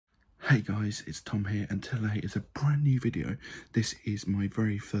Hey guys, it's Tom here, and today is a brand new video. This is my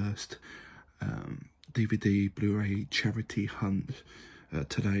very first DVD Blu-ray charity hunt.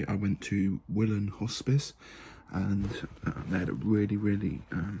 Today I went to Willen Hospice, and they had a really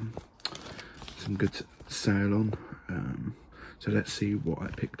some good sale on. So let's see what I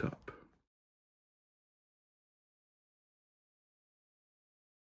picked up.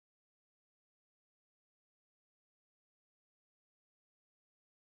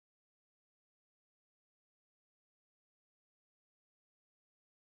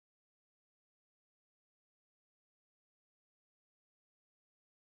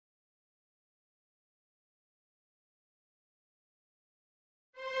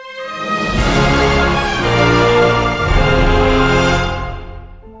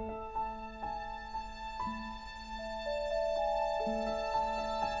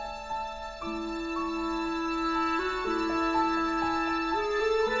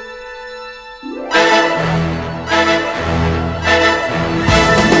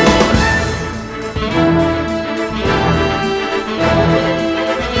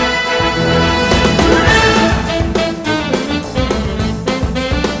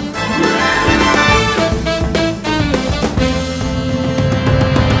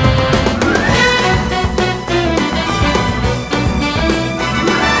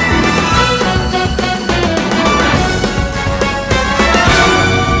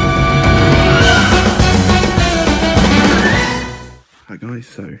 Hi guys,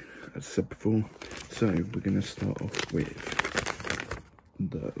 so as I said before, so we're going to start off with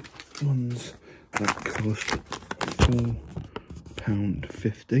the ones that cost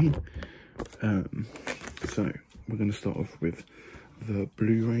 £4.50. So we're going to start off with the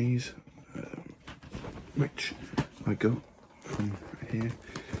Blu-rays, which I got from here.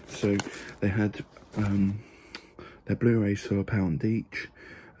 So they had their Blu-rays for £1 each.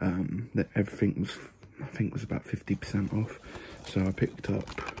 That everything was, I think, was about 50% off. So I picked up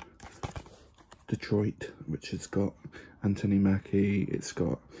Detroit, which has got Anthony Mackie, it's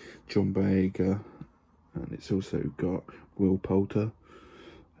got John Boyega, and it's also got Will Poulter.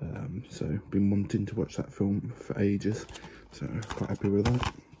 So been wanting to watch that film for ages, so quite happy with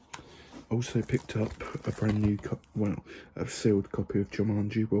that. Also picked up a brand new, a sealed copy of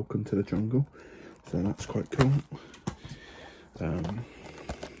Jumanji: Welcome to the Jungle, so that's quite cool.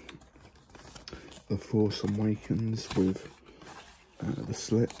 The Force Awakens with the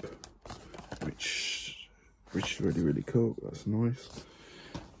slip, which is really cool. That's nice.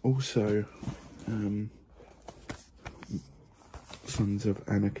 Also, Sons of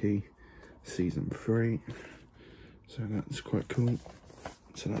Anarchy season 3. So that's quite cool.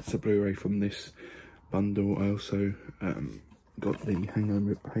 So that's a Blu-ray from this bundle. I also got the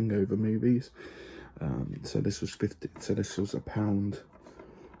Hangover movies. So this was 50. So this was £1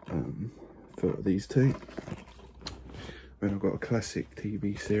 for these two. Then I've got a classic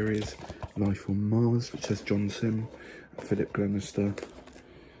TV series, Life on Mars, which has John Sim, Philip Glenister.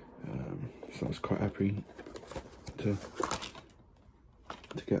 So I was quite happy to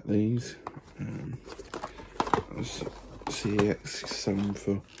get these. I was CEX selling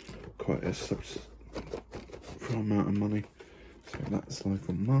for quite a amount of money. So that's Life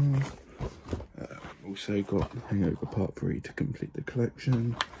on Mars. Also got Hangover Part 3 to complete the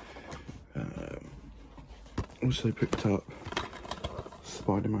collection. Also picked up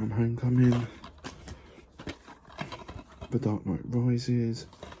Spider-Man Homecoming, The Dark Knight Rises,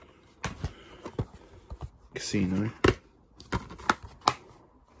 Casino,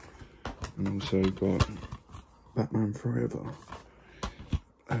 and also got Batman Forever.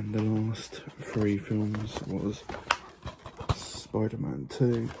 And the last 3 films was Spider-Man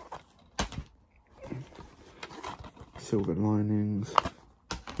 2, Silver Linings,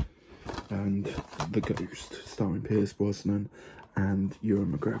 and The Ghost, starring Pierce Brosnan and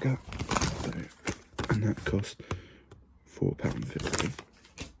Ewan McGregor. So, and that cost £4.50.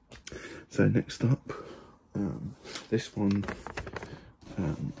 So next up, this one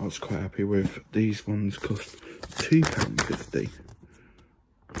I was quite happy with. These ones cost £2.50.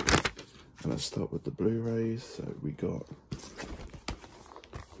 Let's start with the Blu-rays. So we got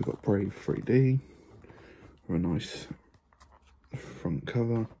Brave 3D with a nice front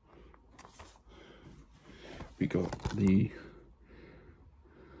cover. We got the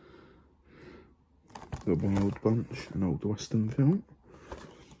Wild Bunch, an old Western film.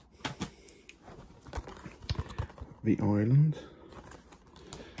 The Island,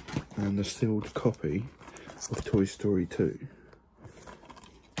 and a sealed copy of Toy Story 2.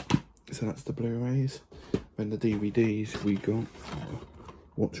 So that's the Blu-rays. Then the DVDs, we got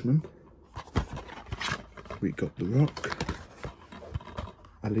Watchmen, we got The Rock,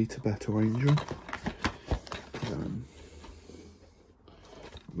 Alita Battle Angel.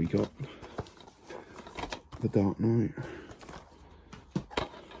 We got the Dark Knight,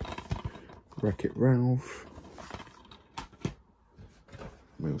 Wreck-It Ralph.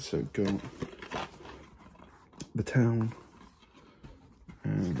 We also got The Town,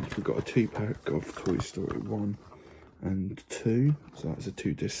 and we've got a 2-pack of Toy Story 1 and 2, so that's a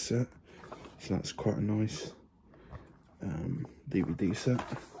 2-disc set, so that's quite a nice DVD set.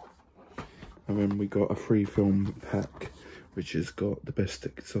 And then we got a 3-film pack which has got The Best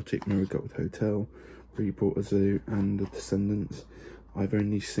Exotic Marigold Hotel, Freeport Zoo and The Descendants. I've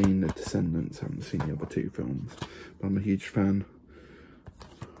only seen The Descendants, haven't seen the other 2 films, but I'm a huge fan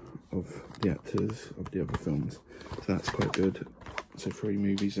of the actors of the other films, so that's quite good. So 3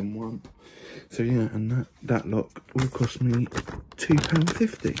 movies in 1. So yeah, and that lot all cost me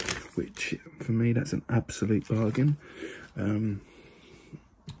 £2.50, which for me that's an absolute bargain.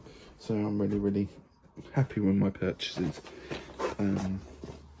 So I'm really happy with my purchases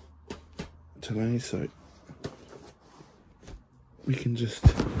today. So we can just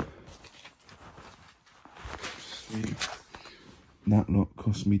see. That lot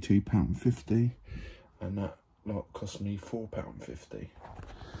cost me £2.50, and that lot cost me £4.50.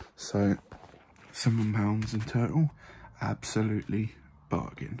 So £7 in total. Absolutely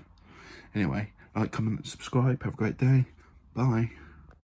bargain. Anyway, like, comment, and subscribe. Have a great day. Bye.